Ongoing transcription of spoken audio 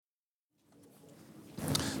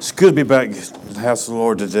It's good to be back in the house of the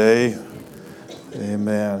Lord today.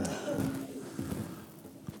 Amen.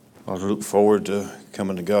 I look forward to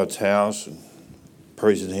coming to God's house and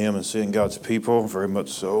praising Him and seeing God's people, very much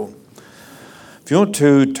so. If you want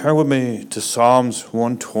to, turn with me to Psalms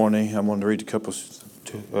 120. I'm going to read a couple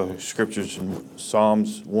scriptures in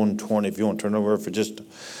Psalms 120. If you want to turn over for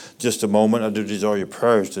just a moment, I do desire your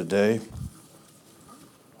prayers today.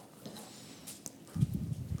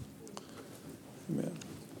 Amen.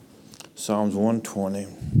 Psalms 120.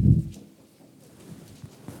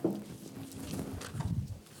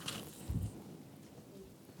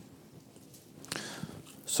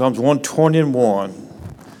 Psalms 120 and 1.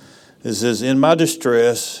 It says, "In my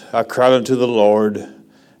distress I cried unto the Lord,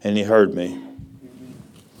 and He heard me."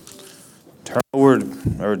 Turn over,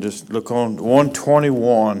 or just look on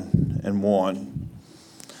 121 and 1.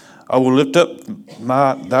 "I will lift up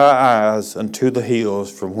thy eyes unto the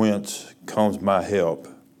hills, from whence comes my help."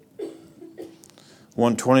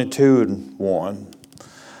 122 and 1.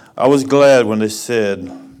 "I was glad when they said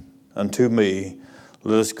unto me,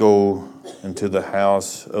 Let us go into the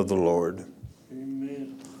house of the Lord."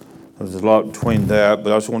 Amen. There's a lot between that,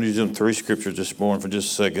 but I just want to use them three scriptures this morning for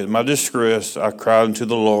just a second. "In my distress, I cried unto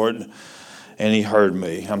the Lord, and He heard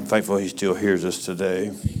me." I'm thankful He still hears us today.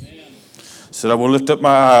 Amen. Said, "I will lift up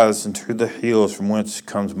my eyes into the hills, from whence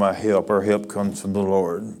comes my help." Our help comes from the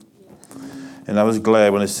Lord. "And I was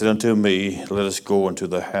glad when they said unto me, Let us go into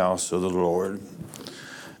the house of the Lord."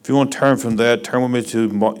 If you want to turn from that, turn with me to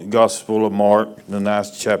the Gospel of Mark, the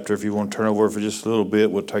 9th chapter. If you want to turn over for just a little bit,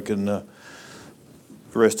 we'll take the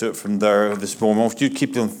rest of it from there this morning. I want you to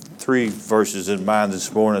keep them three verses in mind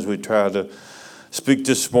this morning as we try to speak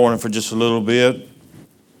this morning for just a little bit.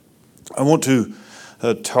 I want to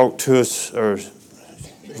talk to us, or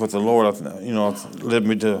what the Lord, led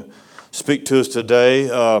me to speak to us today.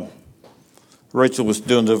 Rachel was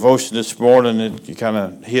doing devotion this morning, and you kind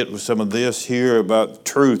of hit with some of this here about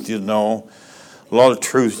truth. A lot of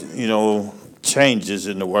truth, changes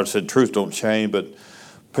in the world. I said truth don't change, but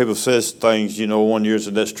people says things, 1 year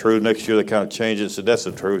said that's true, next year they kind of change it and said that's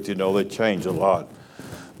the truth. They change a lot.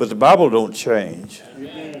 But the Bible don't change.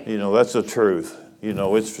 That's the truth.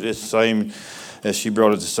 It's the same, as she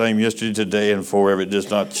brought it, the same yesterday, today, and forever. It does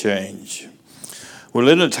not change. We're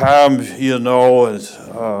in a time,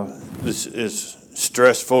 this is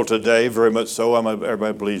stressful today, very much so.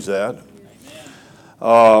 Everybody believes that.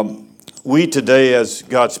 We today, as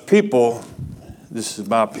God's people, this is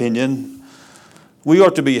my opinion, we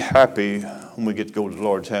ought to be happy when we get to go to the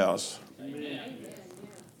Lord's house. Amen.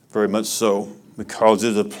 Very much so, because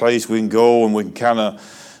it's a place we can go and we can kind of,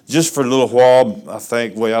 just for a little while, I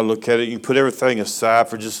think the way I look at it, you can put everything aside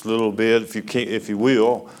for just a little bit, if you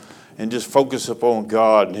will, and just focus upon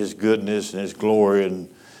God and His goodness and His glory and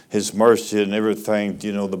His mercy and everything.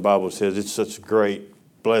 The Bible says it's such a great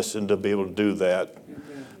blessing to be able to do that.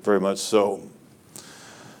 Very much so.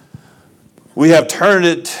 We have turned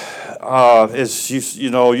it, as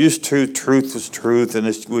used to, truth was truth, and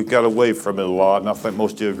we've got away from it a lot, and I think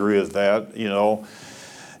most of you agree with that.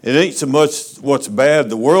 It ain't so much what's bad,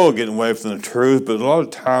 the world getting away from the truth, but a lot of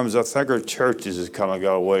times I think our churches has kind of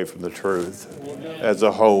got away from the truth as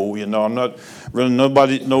a whole. I'm not really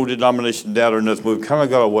no denomination down or nothing, but we've kind of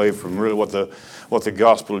got away from really what the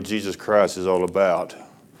gospel of Jesus Christ is all about.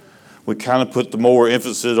 We kind of put the more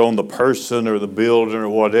emphasis on the person or the building or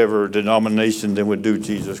whatever denomination than we do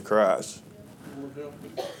Jesus Christ.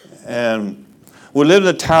 And we live in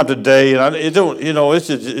a time today, and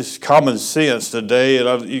it's common sense today,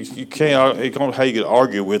 and you can't, I don't know how you can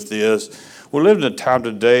argue with this. We live in a time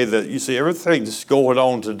today that you see everything that's going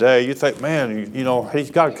on today, you think, man,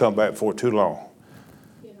 He's got to come back for too long.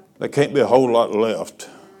 There can't be a whole lot left.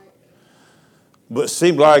 But it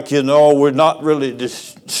seems like, we're not really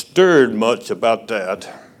stirred much about that.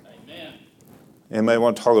 Amen. Anybody what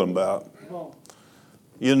I'm talking about?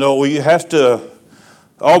 We have to,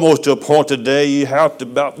 almost to a point today, you have to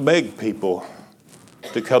about beg people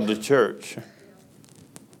to come to church.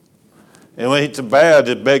 And when it's bad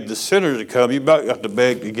to beg the sinner to come, you about have to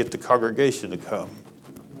beg to get the congregation to come.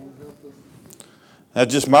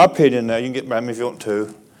 That's just my opinion now. You can get mad at me if you want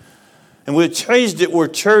to. And we've changed it where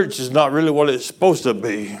church is not really what it's supposed to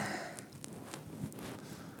be.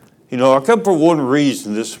 I come for one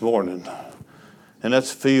reason this morning, and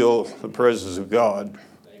that's feel the presence of God.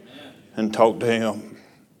 Amen. And talk to Him.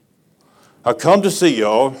 I come to see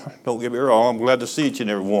y'all. Don't get me wrong. I'm glad to see each and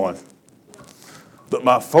every one. But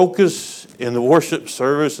my focus in the worship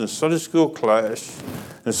service and Sunday school class,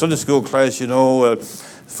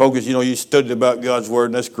 focus, you studied about God's Word,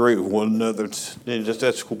 and that's great with one another.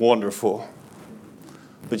 That's wonderful.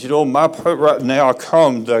 But you know, my part right now, I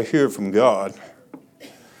come to hear from God.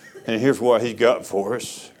 And here's what He's got for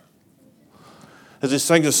us. As they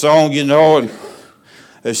sang the song, you know, and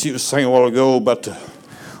as she was singing a while ago about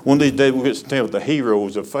one of these days we'll get to stand with the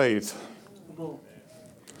heroes of faith.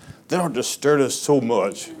 They ought to stir us so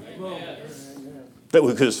much that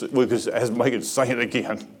we could, as Megan sang it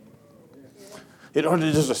again. It ought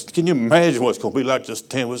to just, can you imagine what it's going to be like to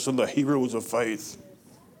stand with some of the heroes of faith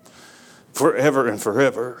forever and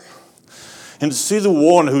forever? And to see the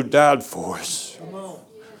one who died for us,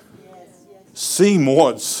 see Him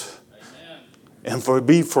once, and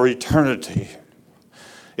be for eternity.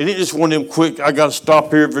 It ain't just one of them quick, I got to stop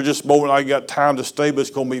here for just a moment, I got time to stay, but it's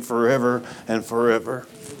going to be forever and forever.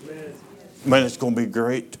 Man, it's going to be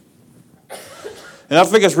great. And I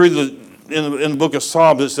think it's really in the book of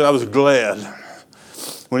Psalms, it said, I was glad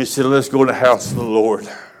when He said, let's go to the house of the Lord.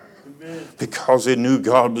 Because they knew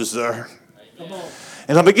God was there.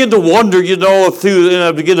 And I begin to wonder, you know, and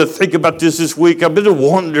I begin to think about this week. I've been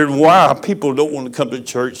wondering why people don't want to come to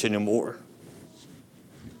church anymore.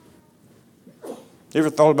 You ever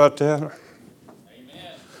thought about that? Amen.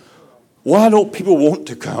 Why don't people want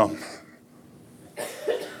to come?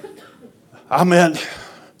 I mean,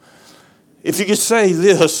 if you could say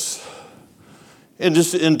this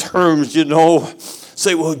in terms, you know,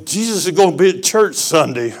 say, well, Jesus is going to be at church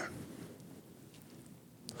Sunday.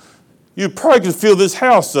 You probably could fill this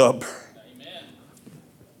house up. Amen.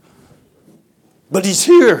 But He's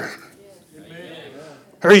here. Amen.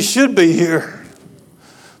 Or He should be here.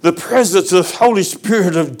 The presence of the Holy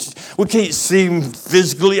Spirit, we can't see Him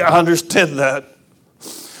physically, I understand that.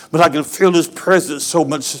 But I can feel His presence so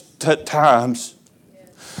much at times.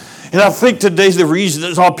 And I think today's the reason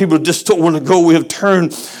that all people just don't want to go. We have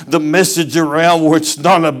turned the message around where it's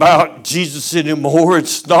not about Jesus anymore.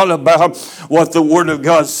 It's not about what the Word of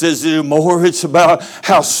God says anymore. It's about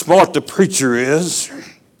how smart the preacher is.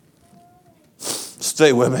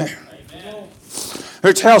 Stay with me.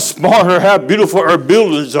 It's how smart or how beautiful our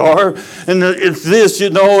buildings are. And it's this,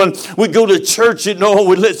 you know, and we go to church, you know, and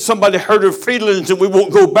we let somebody hurt our feelings and we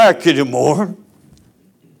won't go back anymore.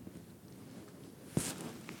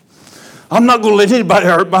 I'm not going to let anybody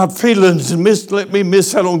hurt my feelings and let me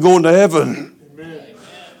miss out on going to heaven. Amen.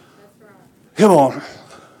 Come on.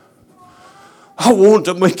 I want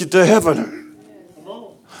to make it to heaven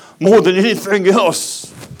more than anything else.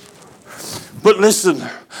 But listen,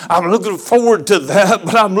 I'm looking forward to that,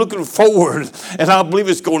 but I'm looking forward, and I believe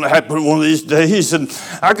it's going to happen one of these days. And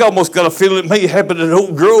I almost got a feeling it may happen in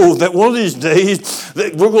Oak Grove, that one of these days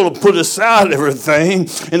that we're going to put aside everything,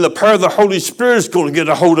 and the power of the Holy Spirit is going to get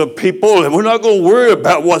a hold of people, and we're not going to worry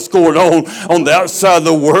about what's going on the outside of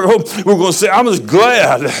the world. We're going to say, I was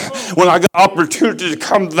glad when I got opportunity to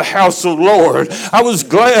come to the house of the Lord. I was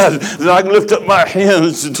glad that I can lift up my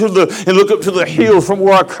hands and look up to the hill from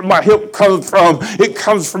where my help comes from. It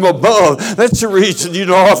comes from above. That's the reason, you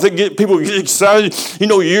know, I think people get excited. You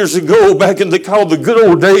know, years ago, back in the good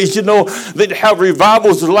old days, you know, they'd have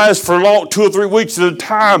revivals that last for 2 or 3 weeks at a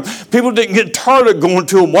time. People didn't get tired of going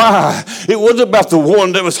to them. Why? It wasn't about the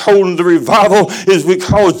one that was holding the revival. It's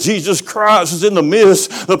because Jesus Christ was in the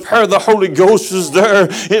midst. The power of the Holy Ghost was there.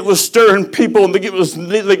 It was stirring people, and they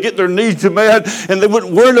get their needs met, and they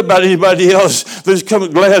wouldn't worry about anybody else. They just come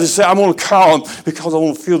glad to say, I'm going to come because I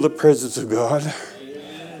want to feel the presence of God.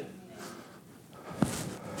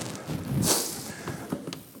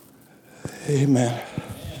 Amen.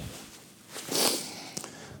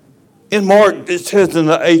 In Mark, it says in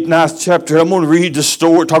the 8th, 9th chapter, I'm going to read the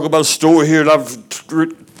story, talk about a story here, and I've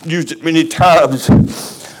used it many times.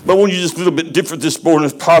 But I want you to just a little bit different this morning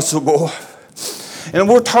if possible. And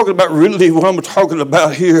we're talking about really what I'm talking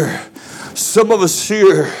about here. Some of us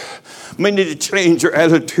here may need to change our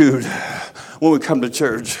attitude when we come to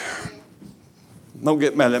church. Don't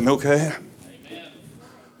get mad at me, okay?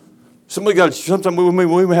 Sometimes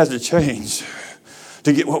we may have to change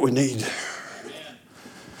to get what we need. Amen.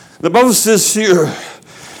 The Bible says here,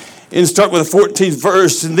 and start with the 14th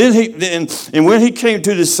verse, and when he came to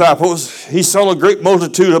the disciples, he saw a great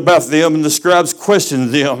multitude about them, and the scribes questioned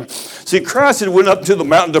them. See, Christ had went up to the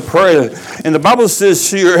mountain to pray, and the Bible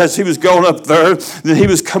says here, as he was going up there, that he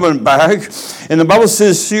was coming back, and the Bible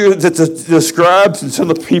says here that the scribes and some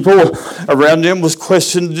of the people around them was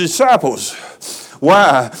questioning the disciples.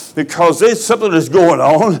 Why? Because there's something that's going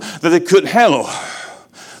on that they couldn't handle.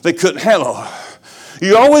 They couldn't handle.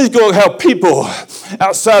 You're always going to have people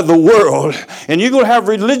outside the world, and you're going to have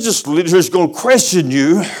religious leaders going to question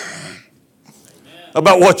you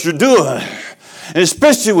about what you're doing, and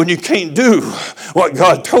especially when you can't do what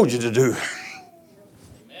God told you to do.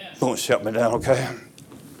 Don't shut me down, okay?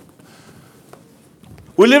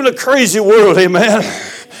 We live in a crazy world, amen.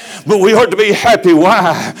 But we ought to be happy.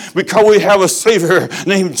 Why? Because we have a Savior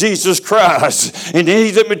named Jesus Christ. And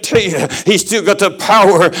let me tell you, He's still got the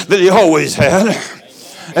power that He always had.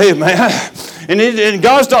 Amen. And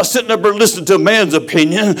God's not sitting up there listening to man's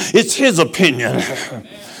opinion. It's His opinion.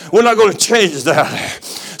 We're not going to change that.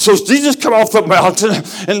 So Jesus come off the mountain,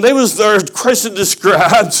 and they was there questioning the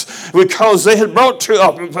scribes because they had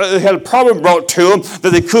a problem brought to them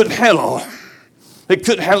that they couldn't handle. They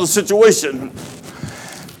couldn't handle the situation.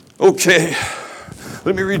 Okay,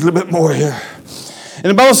 let me read a little bit more here. And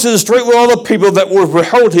the Bible says, straightway all the people that were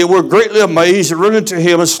behold him were greatly amazed and running to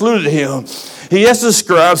him and saluted him. He asked the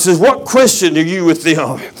scribes, says, what question are you with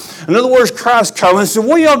them? In other words, Christ comes and said,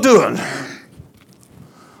 what are y'all doing?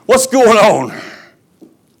 What's going on?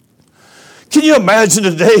 Can you imagine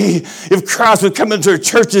today if Christ would come into a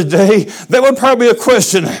church today? That would probably be a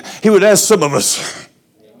question He would ask some of us.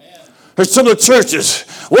 Amen. Or some of the churches,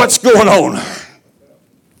 what's going on?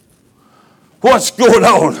 What's going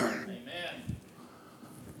on? Amen.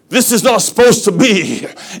 This is not supposed to be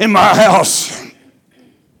in my house.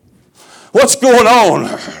 What's going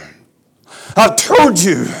on? I told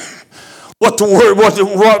you what the word, what the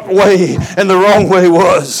right way and the wrong way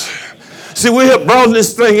was. See, we have brought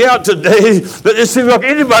this thing out today that it seems like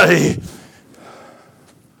anybody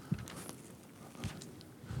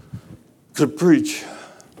could preach.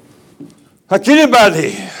 Like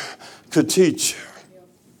anybody could teach.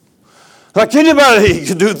 Like anybody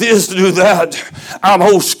can do this, do that. I'm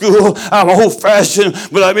old school, I'm old-fashioned,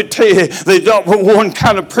 but let me tell you, they don't want one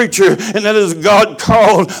kind of preacher, and that is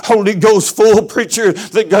God-called, Holy Ghost-full preacher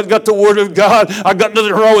that got the Word of God. I got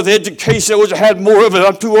nothing wrong with education. I wish I had more of it.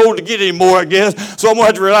 I'm too old to get any more, I guess. So I'm going to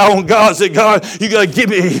have to rely on God. Say, God, you got to give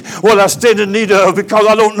me what I stand in need of because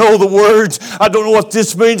I don't know the words. I don't know what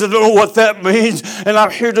this means. I don't know what that means. And I'm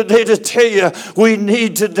here today to tell you, we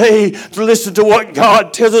need today to listen to what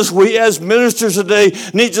God tells us. We as ministers today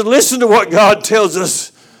need to listen to what God tells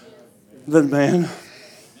us than man.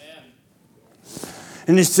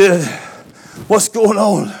 And he said, what's going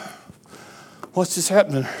on? What's this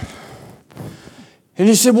happening? And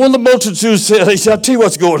he said, one of the multitude said, he said, I'll tell you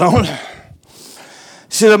what's going on. He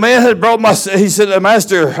said, a man had brought he said,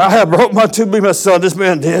 Master, I have brought my son, this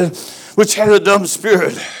man did, which had a dumb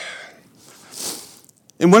spirit.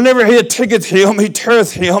 And whenever he had taketh him, he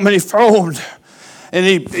teareth him, and he foamed. And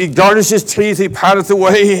he garnished his teeth, he patted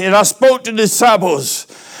away. And I spoke to the disciples,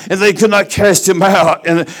 and they could not cast him out.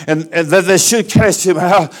 And that they should cast him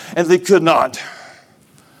out, and they could not.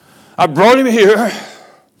 I brought him here,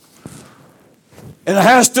 and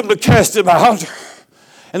I asked them to cast him out,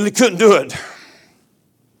 and they couldn't do it.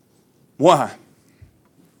 Why?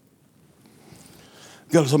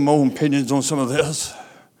 Got some own opinions on some of this.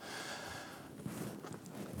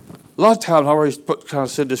 A lot of times, I already kind of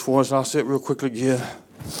said this once, and I'll say it real quickly again.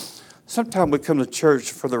 Sometimes we come to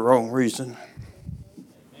church for the wrong reason.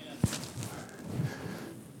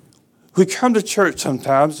 We come to church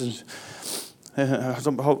sometimes, and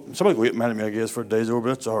somebody will get mad at me, I guess, for a day's over,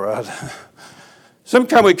 but that's all right.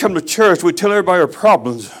 Sometimes we come to church, we tell everybody our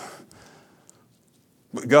problems,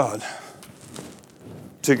 but God,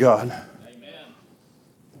 to God. Amen.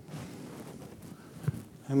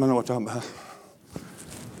 I know what I'm talking about.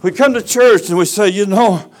 We come to church and we say, you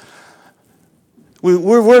know, we're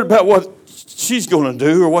worried about what she's going to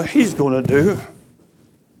do or what he's going to do.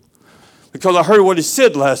 Because I heard what he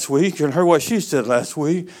said last week and heard what she said last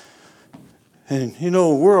week. And, you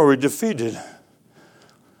know, we're already defeated.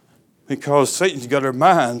 Because Satan's got our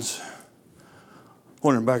minds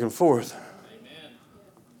wandering back and forth. Amen.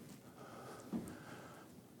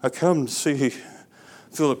 I come to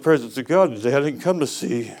feel the presence of God today. I didn't come to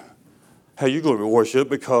see how you're going to worship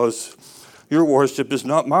because your worship is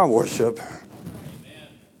not my worship. Amen.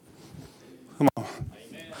 Come on.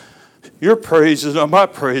 Amen. Your praise is not my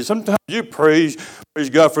praise. Sometimes you praise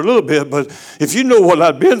God for a little bit, but if you know what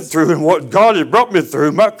I've been through and what God has brought me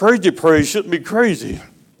through, my crazy praise shouldn't be crazy.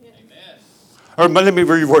 Amen. Or let me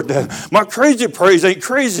reword that. My crazy praise ain't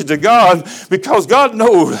crazy to God because God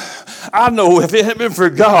knows. I know if it hadn't been for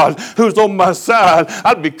God who's on my side,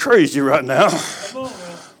 I'd be crazy right now.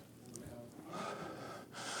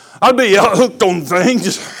 I'd be hooked on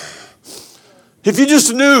things. If you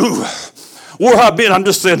just knew where I've been, I'm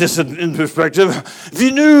just saying this in perspective. If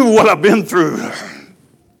you knew what I've been through,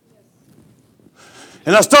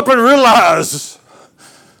 and I stop and realize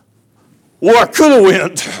where I could have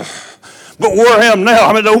went, But where I am now,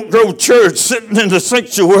 I'm in Oak Grove Church, sitting in the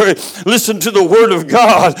sanctuary, listening to the Word of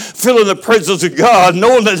God, feeling the presence of God,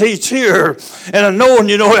 knowing that He's here. And knowing,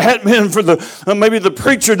 it hadn't been for maybe the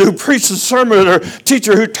preacher who preached the sermon or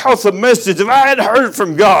teacher who taught the message, if I had heard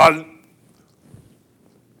from God,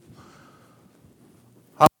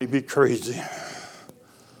 I'd be crazy.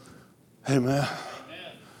 Amen.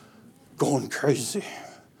 Going crazy.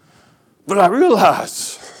 But I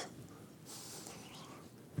realize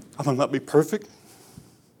I might not be perfect.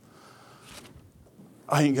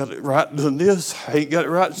 I ain't got it right doing this. I ain't got it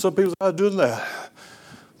right in some people's eyes doing that.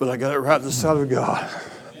 But I got it right in the sight of God.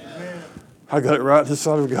 Amen. I got it right in the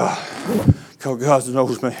sight of God. Because God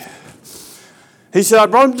knows me. He said, I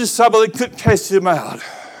brought him to disciples, they couldn't cast him out.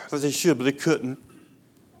 But they should, but they couldn't.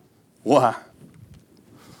 Why?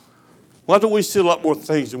 Why don't we see a lot more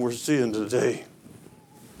things than we're seeing today?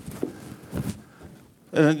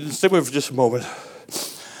 And stay with me for just a moment.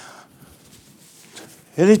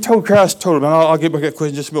 And he told Christ, told him, and I'll get back to that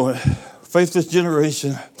question in just a moment. Faithless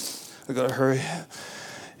generation. I got to hurry.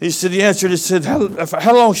 He said, he answered, he said,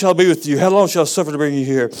 how long shall I be with you? How long shall I suffer to bring you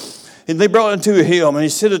here? And they brought him to him, and he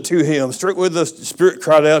said it to him. Straightway the Spirit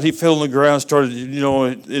cried out. He fell on the ground, started,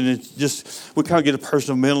 and it just, we kind of get a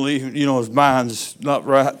person mentally, his mind's not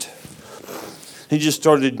right. He just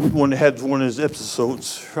started, when he had one of his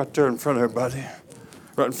episodes, right there in front of everybody,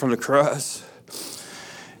 right in front of Christ.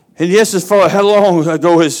 And he asked his father, how long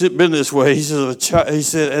ago has it been this way? He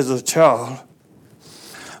said, as a child.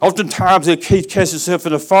 Oftentimes he'd cast himself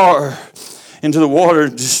in the fire, into the water,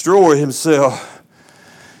 and destroy himself.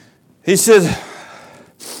 He said,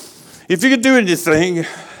 if you could do anything,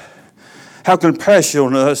 have compassion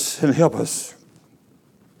on us and help us.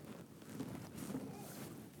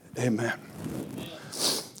 Amen.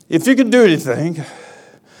 If you can do anything,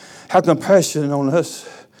 have compassion on us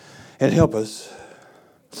and help us.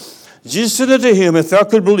 Jesus said unto him, if thou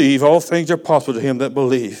could believe, all things are possible to him that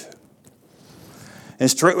believe. And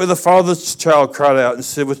straightway the father's child cried out and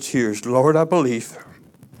said with tears, Lord, I believe.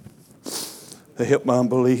 To help my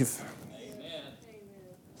unbelief. Amen.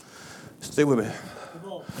 Stay with me.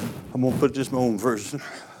 I'm going to put this in my own version.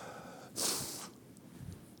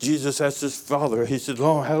 Jesus asked his father, he said,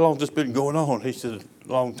 how long has this been going on? He said,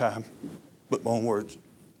 a long time. Put my own words.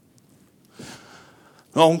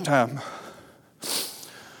 Long time.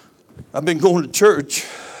 I've been going to church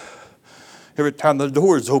every time the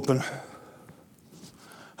door is open.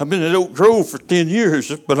 I've been at Oak Grove for 10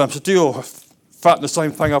 years, but I'm still fighting the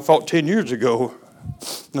same thing I fought 10 years ago.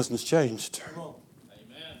 Nothing's changed.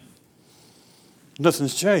 Amen.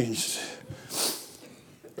 Nothing's changed.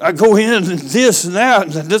 I go in and this and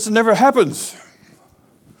that, and this never happens.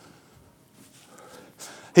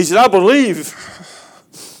 He said, I believe,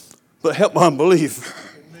 but help my unbelief.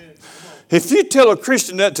 If you tell a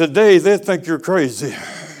Christian that today, they think you're crazy.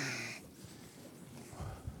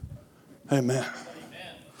 Amen.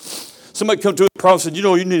 Somebody come to a prophet and said,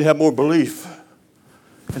 you need to have more belief.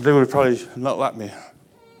 And they would probably not like me.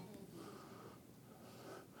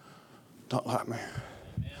 Not like me.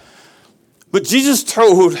 But Jesus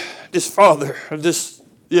told this father,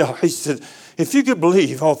 he said, if you could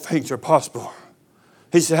believe, all things are possible.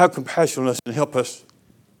 He said, have compassion on us and help us.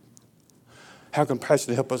 Have compassion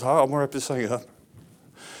to help us. I'm going to wrap this thing up.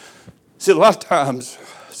 See, a lot of times,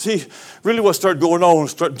 really what started going on,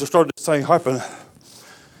 started this thing happening.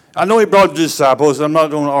 I know he brought the disciples. I'm not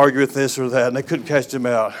going to argue with this or that, and they couldn't cast him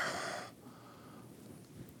out.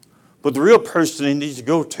 But the real person he needs to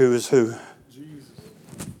go to is who? Jesus.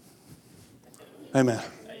 Amen.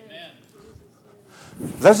 Amen.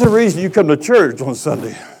 That's the reason you come to church on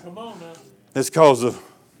Sunday. Come on now. It's because of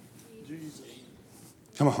Jesus.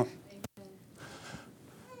 Come on.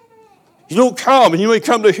 You don't come and you ain't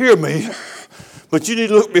come to hear me, but you need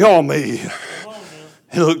to look beyond me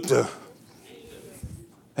and look to.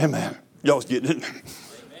 Amen. Y'all's getting it.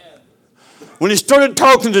 When he started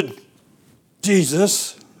talking to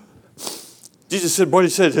Jesus said, what he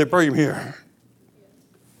said, bring him here.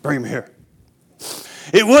 Bring him here.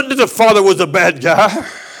 It wasn't that the Father was a bad guy.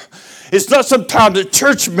 It's not sometimes that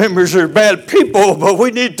church members are bad people, but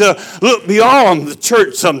we need to look beyond the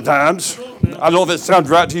church sometimes. I don't know if it sounds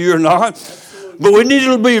right to you or not, but we need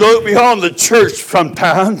to look beyond the church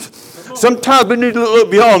sometimes. Sometimes we need to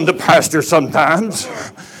look beyond the pastor sometimes.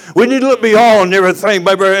 We need to look beyond everything,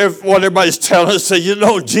 maybe what everybody's telling us. Say,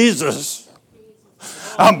 Jesus,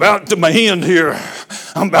 I'm about to my end here.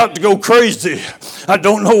 I'm about to go crazy. I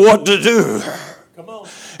don't know what to do. Come on.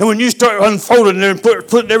 And when you start unfolding and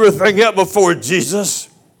putting everything out before Jesus,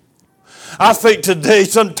 I think today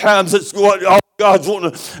sometimes it's what all God's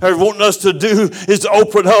wanting us to do is to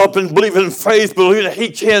open up and believe in faith, believe that He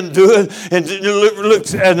can do it, and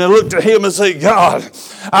look to Him and say, God,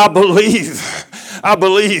 I believe. I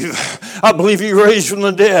believe you raised from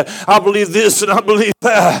the dead. I believe this and I believe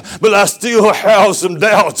that. But I still have some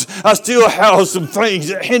doubts. I still have some things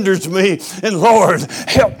that hinders me. And Lord,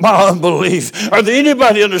 help my unbelief. Are there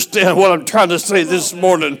anybody understand what I'm trying to say this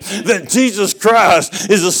morning? That Jesus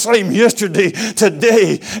Christ is the same yesterday,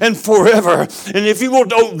 today, and forever. And if you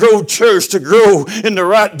want to grow church to grow in the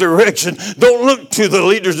right direction, don't look to the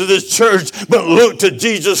leaders of this church, but look to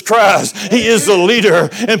Jesus Christ. He is the leader.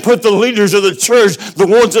 And put the leaders of the church, the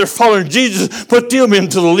ones that are following Jesus, put them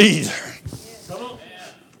into the lead.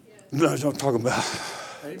 You know what I'm talking about.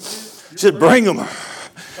 He said, bring them.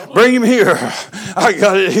 Bring him here. I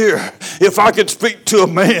got it here. If I could speak to a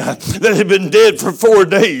man that had been dead for 4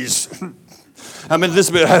 days. I mean, this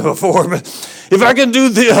has been happened before, but if I can do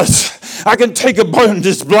this, I can take a man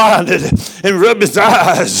that's blinded and rub his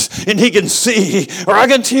eyes and he can see. Or I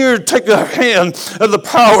can take the hand of the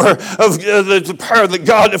power of the power of the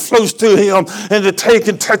God that flows through him and to take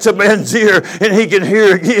and touch a man's ear and he can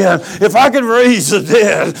hear again. If I can raise the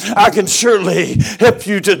dead, I can surely help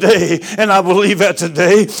you today. And I believe that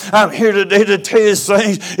today. I'm here today to tell you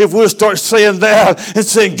things. If we'll start saying that and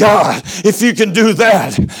saying, God, if you can do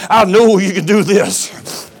that, I know you can do this.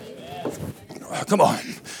 Come on.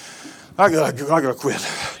 I gotta quit.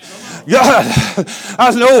 God,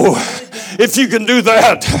 I know if you can do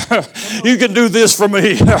that, you can do this for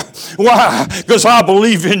me. Why? Because I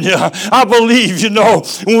believe in you. I believe,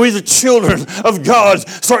 when we the children of God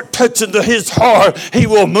start touching to his heart, he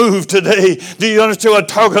will move today. Do you understand what I'm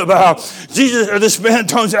talking about? Jesus, or this man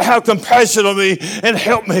told me, have compassion on me and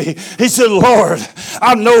help me. He said, Lord,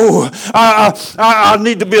 I know I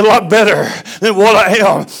need to be a lot better than what I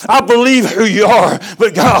am. I believe who you are,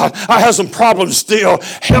 but God, I have some problems still.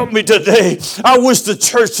 Help me today. I wish the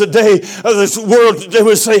church today, of this world today,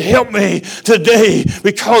 would say, help me today,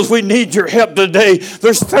 because we need your help today.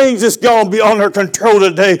 There's things that's gone beyond our control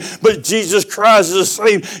today, but Jesus Christ is the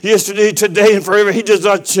same yesterday, today, and forever. He does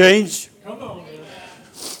not change. Come on.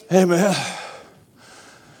 Amen.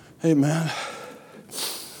 Amen.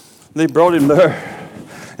 They brought him there,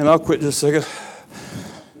 and I'll quit just a second.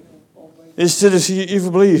 It said, if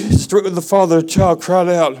you believe, straight with the father, the child cried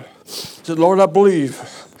out, said, Lord, I believe.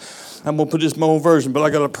 I'm going to put this in my own version, but I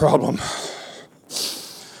got a problem.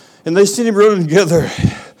 And they seen him running together.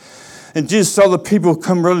 And Jesus saw the people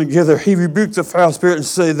come running together. He rebuked the foul spirit and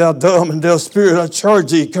said, thou dumb and deaf spirit, I charge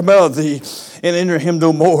thee, come out of thee and enter him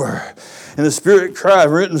no more. And the spirit cried,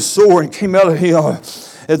 rent and sore, and came out of him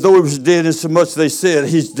as though he was dead, insomuch they said,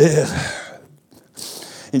 he's dead.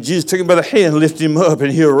 And Jesus took him by the hand, lifted him up,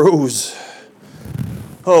 and he arose.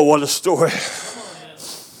 Oh, what a story.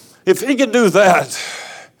 If he can do that,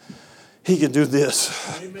 he can do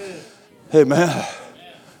this. Amen. Amen.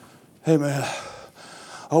 Amen.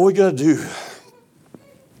 All we got to do,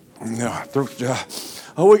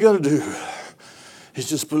 all we got to do is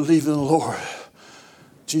just believe in the Lord,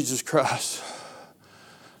 Jesus Christ.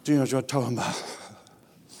 Do you know what I'm talking about?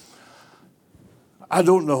 I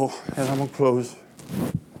don't know, and I'm going to close.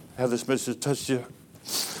 Have this message touched you?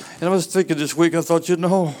 And I was thinking this week, I thought,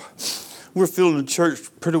 we're feeling the church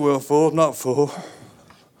pretty well full, not full.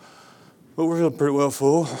 But we're feeling pretty well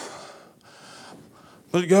full.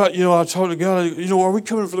 But God, I told to God, are we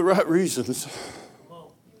coming for the right reasons?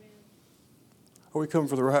 Are we coming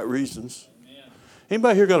for the right reasons?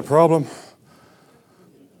 Anybody here got a problem?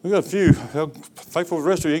 We got a few. Thankful for the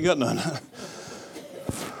rest of you ain't got none.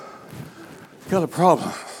 Got a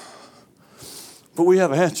problem. But we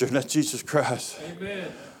have an answer, and that's Jesus Christ.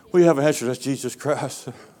 Amen. We have an answer, that's Jesus Christ.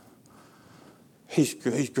 He's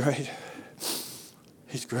great.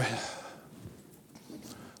 He's great.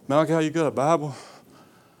 Malachi, you got a Bible?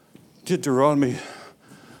 Deuteronomy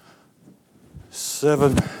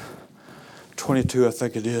 7:22, I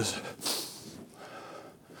think it is.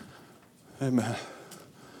 Amen.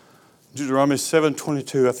 Deuteronomy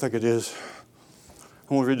 7:22, I think it is.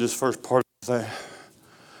 I want to read this first part of the thing.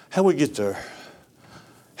 How do we get there?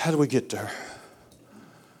 How do we get there?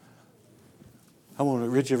 I want to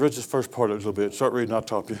read this first part of it a little bit. Start reading, I'll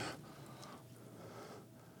top you.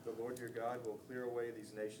 The Lord your God will clear away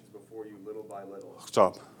these nations before you little by little.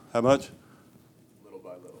 Stop. How much? Little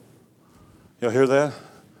by little. Y'all hear that?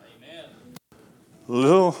 Amen.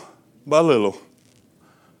 Little by little.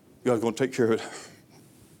 God's going to take care of it.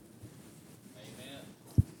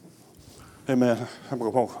 Amen. Amen. I'm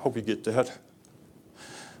going to hope you get that.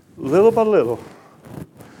 Little by little.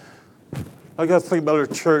 I got to think about our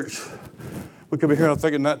church. We could be here, I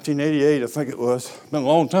think, in 1988, I think it was. Been a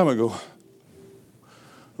long time ago.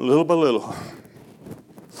 little by little.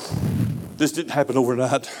 This didn't happen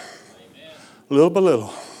overnight. Little by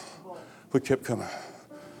little, we kept coming.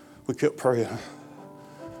 We kept praying.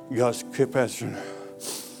 God kept answering.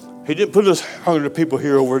 He didn't put us 100 people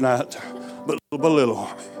here overnight, but little by little,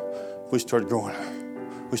 we started growing.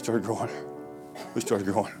 We started growing. We started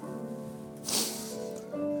growing.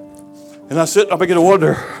 And I begin to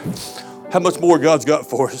wonder how much more God's got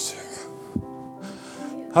for us.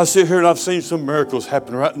 I sit here and I've seen some miracles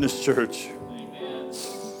happen right in this church.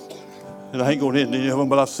 And I ain't going into any of them,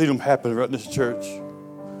 but I've seen them happen right in this church.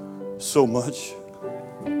 So much.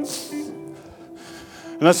 And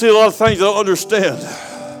I see a lot of things I don't understand.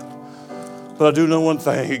 But I do know one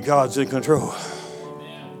thing, God's in control.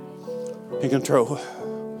 In control.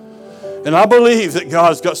 And I believe that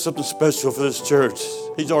God's got something special for this church.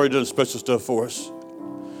 He's already done special stuff for us.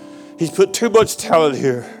 He's put too much talent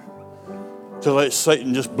here to let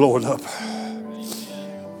Satan just blow it up.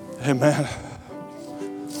 Amen.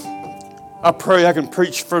 I pray I can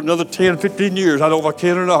preach for another 10, 15 years. I don't know if I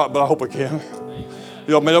can or not, but I hope I can. You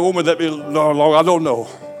know, I mean, I won't let that be long. I don't know.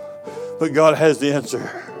 But God has the answer.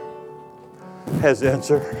 Has the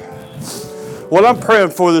answer. What I'm praying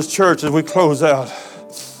for this church as we close out,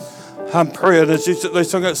 I'm praying, as they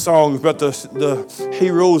sung that song about the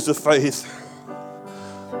heroes of faith.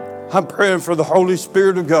 I'm praying for the Holy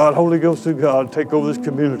Spirit of God, Holy Ghost of God, take over this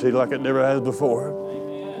community like it never has before.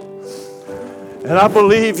 And I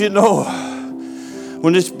believe, you know,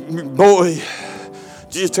 when this boy,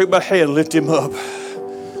 Jesus took my hand and lifted him up,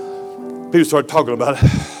 people started talking about it.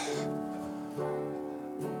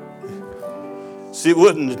 See, it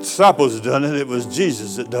wasn't the disciples that done it, it was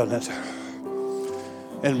Jesus that done it.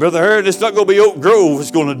 And Brother Aaron, it's not going to be Oak Grove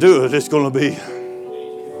that's going to do it. It's going to be,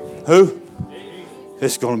 who?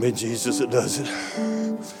 It's going to be Jesus that does it.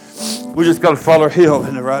 We just got to follow him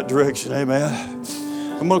in the right direction, amen.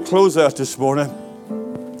 I'm going to close out this morning.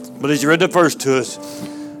 But as you read the verse to us,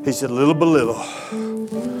 he said, little by little.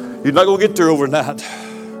 You're not going to get there overnight.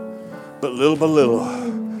 But little by little,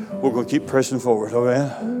 we're going to keep pressing forward,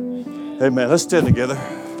 amen. Amen. Let's stand together.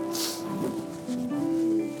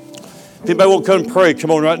 If anybody wants to come and pray,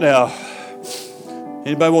 come on right now.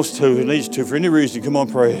 Anybody wants to, who needs to, for any reason, come on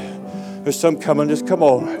pray. There's some coming, just come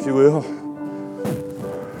on, if you will.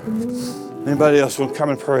 Anybody else want to come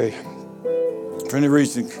and pray? For any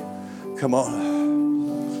reason, come on.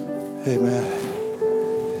 Amen.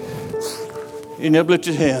 Any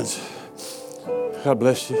uplifted hands? God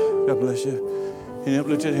bless you. God bless you. Any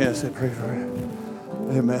uplifted hands? I pray for you.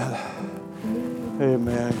 Amen.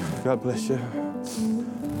 Amen. God bless you.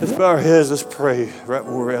 Let's bow our heads. Let's pray right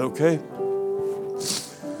where we're at, okay?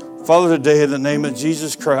 Father, today in the name of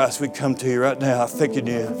Jesus Christ, we come to you right now, thanking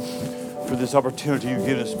you for this opportunity you've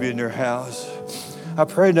given us to be in your house. I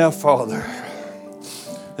pray now, Father,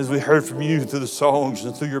 as we heard from you through the songs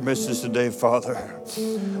and through your message today, Father,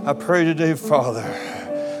 I pray today, Father,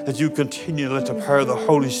 that you continue to let the power of the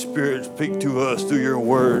Holy Spirit speak to us through your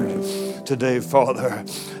word today, Father.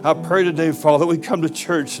 I pray today, Father, we come to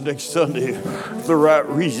church next Sunday for the right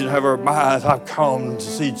reason, have our minds. I've come to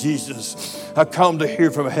see Jesus. I've come to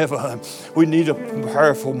hear from heaven. We need a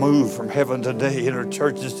powerful move from heaven today in our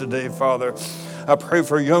churches today, Father. I pray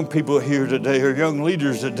for young people here today, or young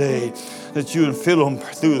leaders today, that you would fill them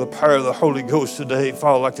through the power of the Holy Ghost today,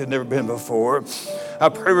 Father, like they've never been before. I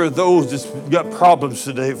pray for those that's got problems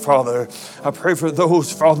today, Father. I pray for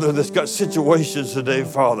those, Father, that's got situations today,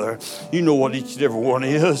 Father. You know what each and every one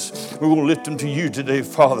is. We're going to lift them to you today,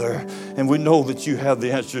 Father. And we know that you have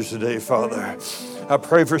the answers today, Father. I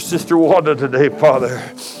pray for Sister Wanda today, Father,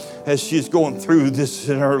 as she's going through this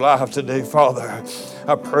in her life today, Father.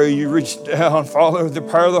 I pray you reach down, Father, with the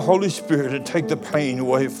power of the Holy Spirit and take the pain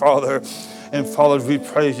away, Father. And Father, we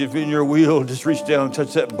praise you in your will. Just reach down and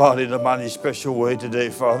touch that body in a mighty special way today,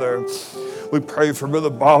 Father. We pray for Brother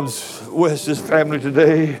Bob's West's family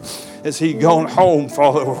today as he gone home,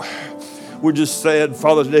 Father. We're just sad,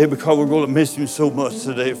 Father, today because we're going to miss him so much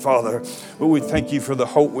today, Father. But we thank you for the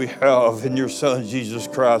hope we have in your Son, Jesus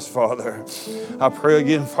Christ, Father. I pray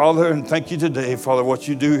again, Father, and thank you today, Father, what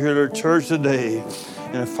you do here at our church today.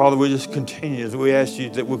 And Father, we just continue. We ask you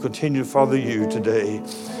that we'll continue to follow you today.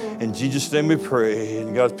 In Jesus' name we pray.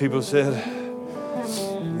 And God's people said,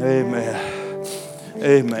 amen.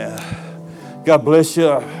 Amen. God bless you.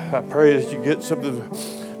 I pray that you get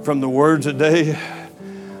something from the word today.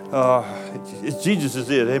 Jesus is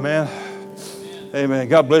it. Amen. Amen.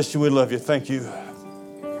 God bless you. We love you. Thank you.